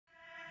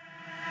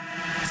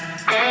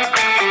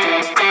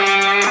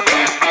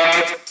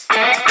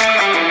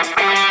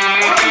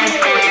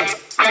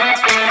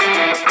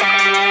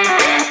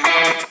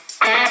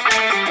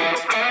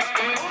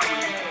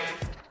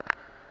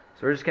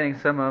just getting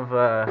some of,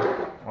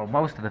 well,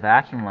 most of the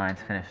vacuum lines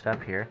finished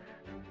up here.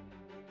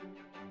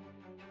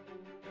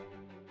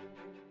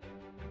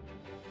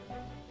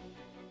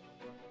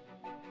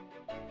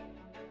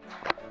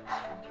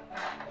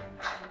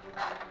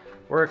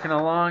 Working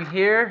along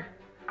here.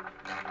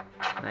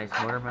 Nice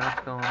motor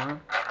mounts going on.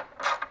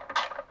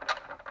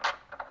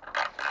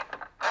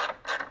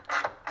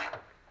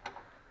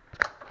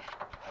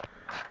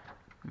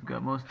 We've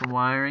got most of the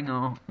wiring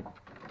all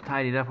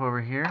tidied up over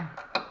here.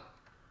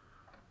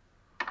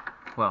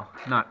 Well,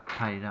 not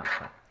tidied up,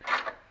 but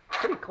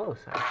pretty close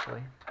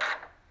actually.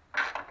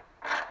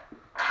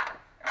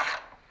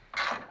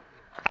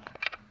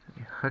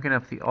 Hooking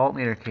up the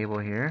alternator cable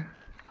here,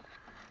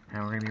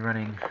 and we're going to be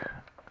running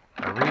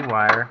a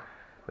rewire,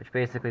 which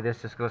basically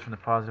this just goes from the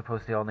positive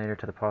post of the alternator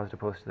to the positive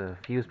post of the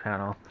fuse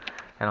panel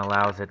and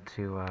allows it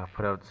to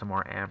put out some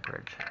more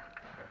amperage.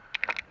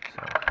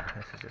 So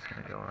this is just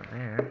going to go on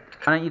there.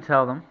 Why don't you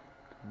tell them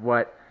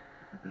what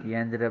you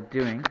ended up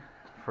doing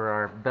for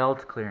our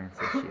belt clearance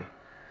issue?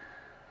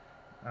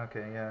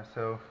 Okay, yeah,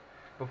 so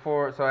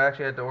I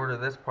actually had to order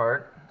this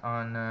part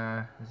on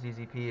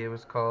ZZP. It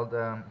was called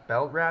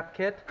belt wrap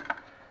kit.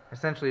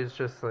 Essentially it's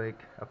just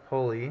like a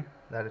pulley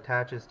that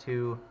attaches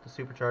to the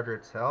supercharger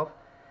itself,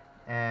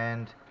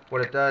 and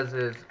what it does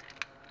is,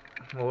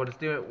 well, what it's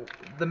doing,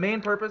 the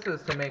main purpose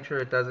is to make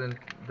sure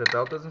the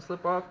belt doesn't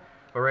slip off,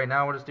 but right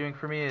now what it's doing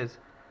for me is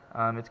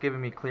it's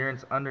giving me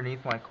clearance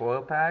underneath my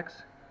coil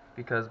packs,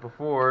 because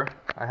before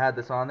I had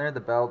this on there, the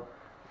belt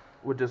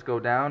would just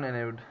go down and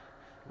it would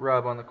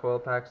rub on the coil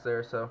packs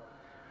there. So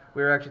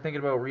we were actually thinking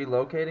about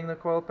relocating the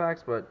coil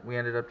packs, but we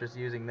ended up just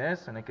using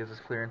this, and it gives us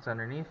clearance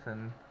underneath,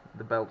 and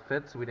the belt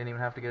fits, so we didn't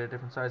even have to get a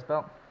different size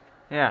belt.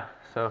 Yeah,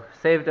 so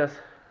saved us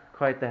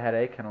quite the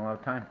headache and a lot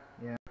of time.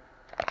 Yeah.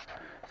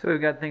 So we've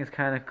got things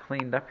kind of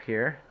cleaned up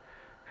here,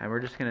 and we're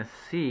just going to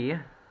see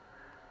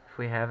if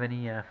we have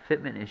any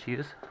fitment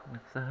issues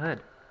with the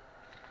hood.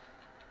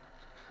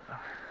 So,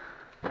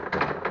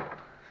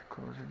 let's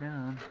close her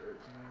down.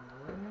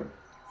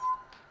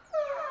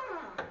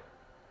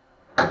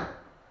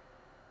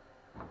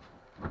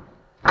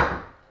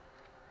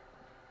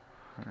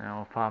 Now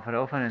we'll pop it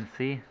open and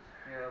see.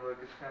 Yeah, look,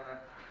 it's kind of...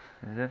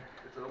 Is it?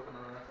 It's open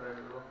on that side a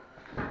little.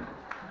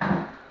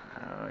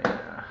 Oh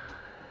yeah.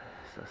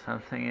 So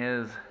something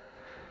is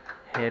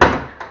hitting.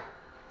 Bit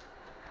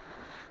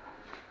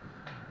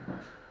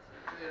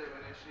of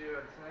an issue,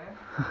 I'd say.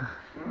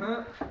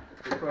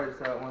 It's probably just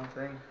that one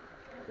thing.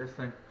 This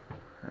thing.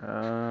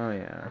 Oh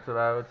yeah. That's what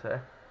I would say.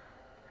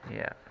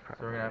 Yeah. So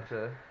we're gonna have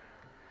to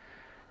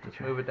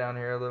move it down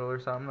here a little or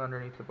something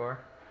underneath the bar.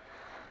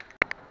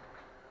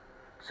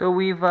 So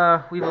we've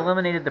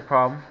eliminated the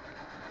problem.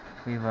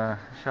 We've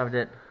shoved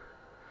it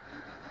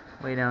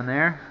way down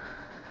there.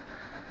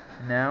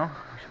 And now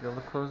we should be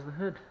able to close the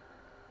hood.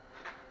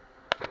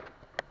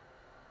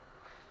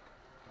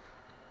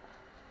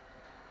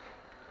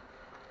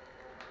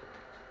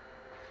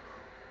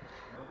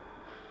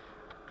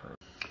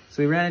 So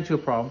we ran into a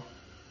problem,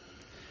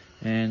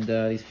 and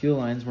these fuel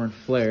lines weren't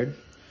flared.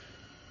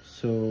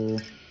 So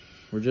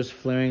we're just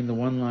flaring the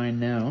one line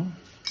now,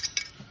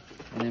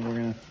 and then we're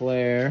gonna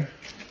flare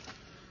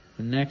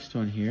the next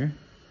one here.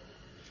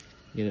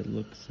 Get it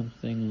look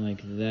something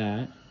like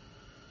that,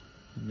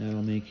 and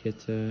that'll make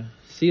it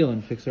seal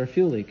and fix our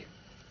fuel leak.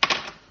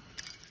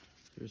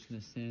 We're just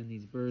gonna sand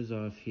these burrs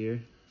off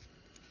here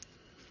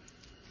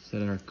so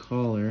that our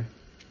collar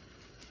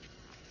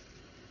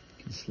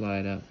can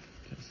slide up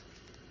because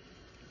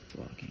it's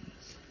blocking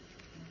us.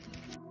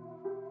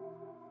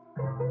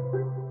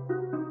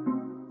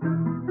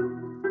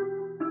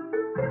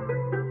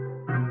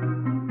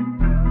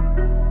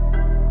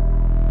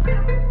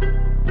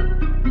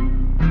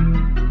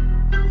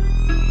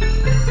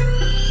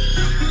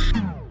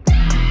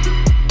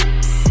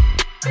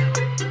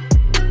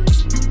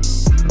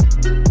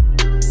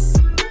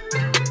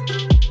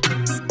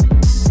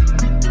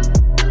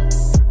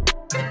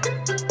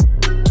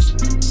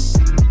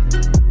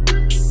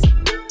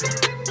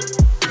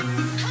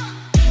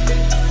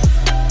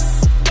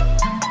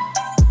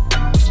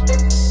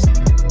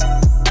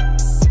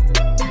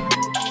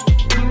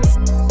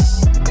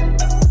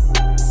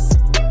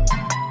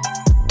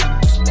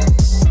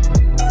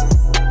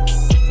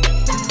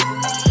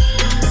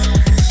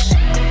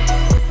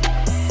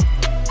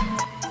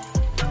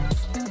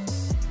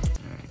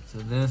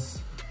 This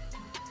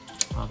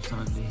pops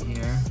onto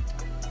here.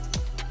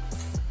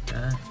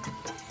 This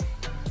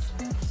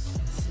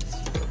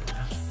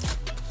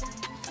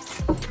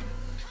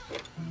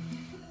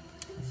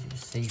is your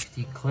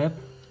safety clip.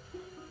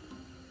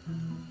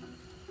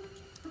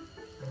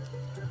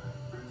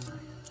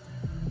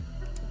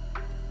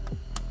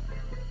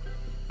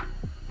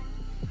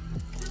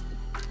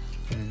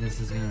 And this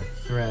is going to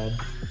thread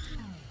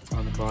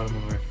on the bottom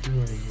of our fuel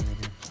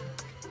regulator.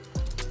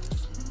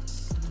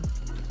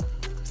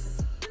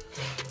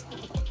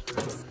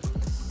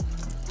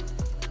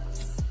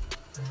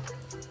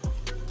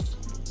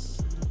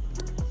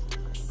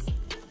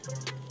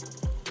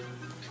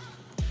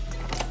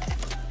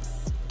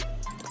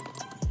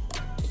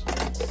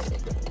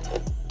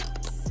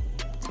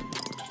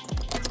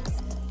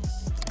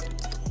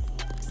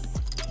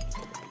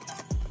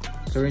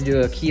 So we're gonna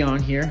do a key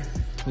on here.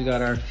 We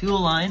got our fuel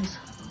lines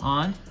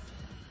on,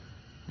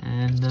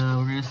 and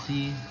we're gonna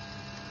see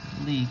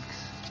leaks.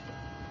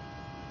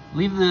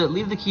 Leave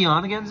the key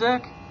on again,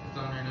 Zach. It's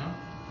on right now.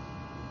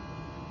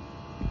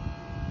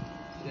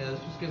 So yeah, this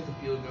just gets the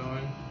fuel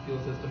going, fuel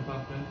system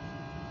pumping.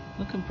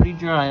 Looking pretty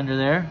dry under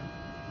there.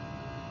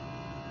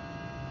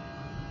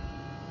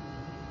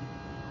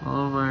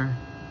 All of our,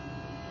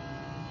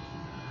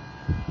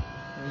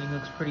 everything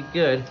looks pretty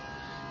good.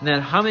 And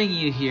that humming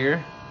you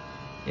hear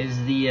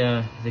is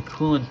the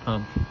coolant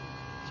pump.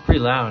 It's pretty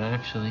loud,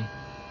 actually.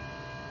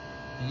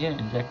 And yeah,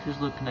 injectors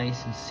look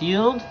nice and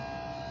sealed.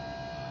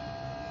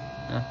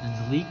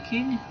 Nothing's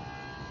leaking.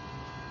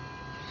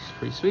 It's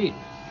pretty sweet.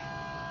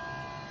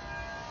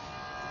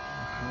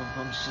 The coolant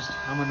pump's just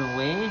humming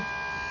away.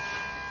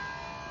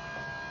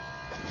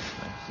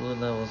 My fluid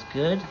level's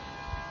good.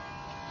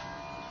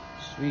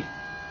 Sweet.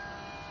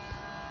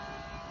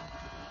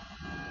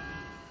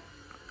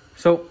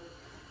 So,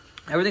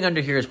 everything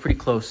under here is pretty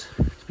close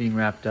to being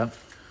wrapped up.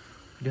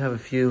 We do have a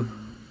few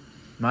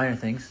minor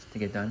things to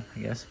get done, I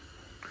guess.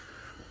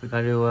 We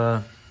got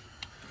to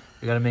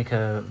make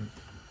a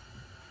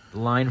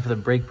line for the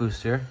brake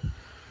booster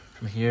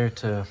from here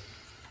to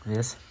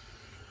this.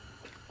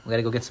 We got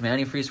to go get some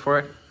antifreeze for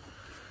it.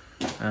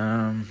 We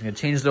got to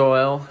change the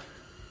oil,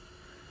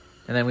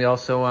 and then we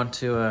also want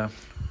to, or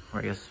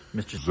I guess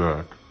Mr.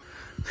 Zach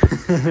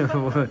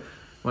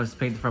wants to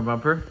paint the front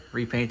bumper,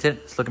 repaint it.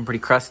 It's looking pretty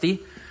crusty.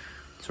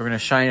 So we're gonna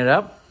shine it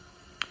up.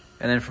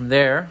 And then from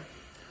there,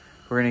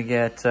 we're gonna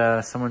get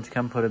someone to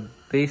come put a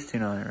base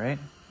tune on it, right?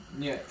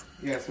 Yeah,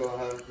 so I'll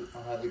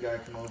have the guy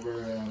come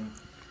over.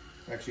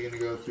 Actually gonna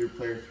go through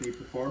Player 3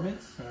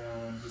 Performance.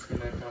 He's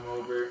gonna come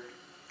over,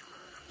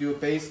 do a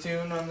base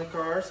tune on the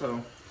car,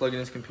 so plug in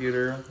his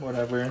computer,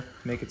 whatever,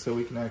 make it so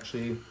we can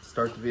actually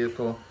start the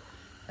vehicle.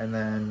 And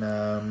then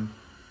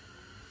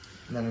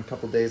a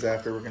couple days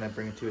after, we're gonna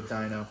bring it to a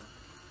dyno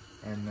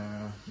and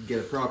get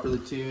it properly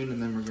tuned,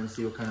 and then we're gonna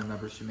see what kind of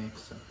numbers she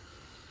makes. So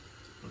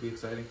it'll be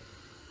exciting.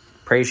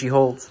 Pray she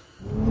holds.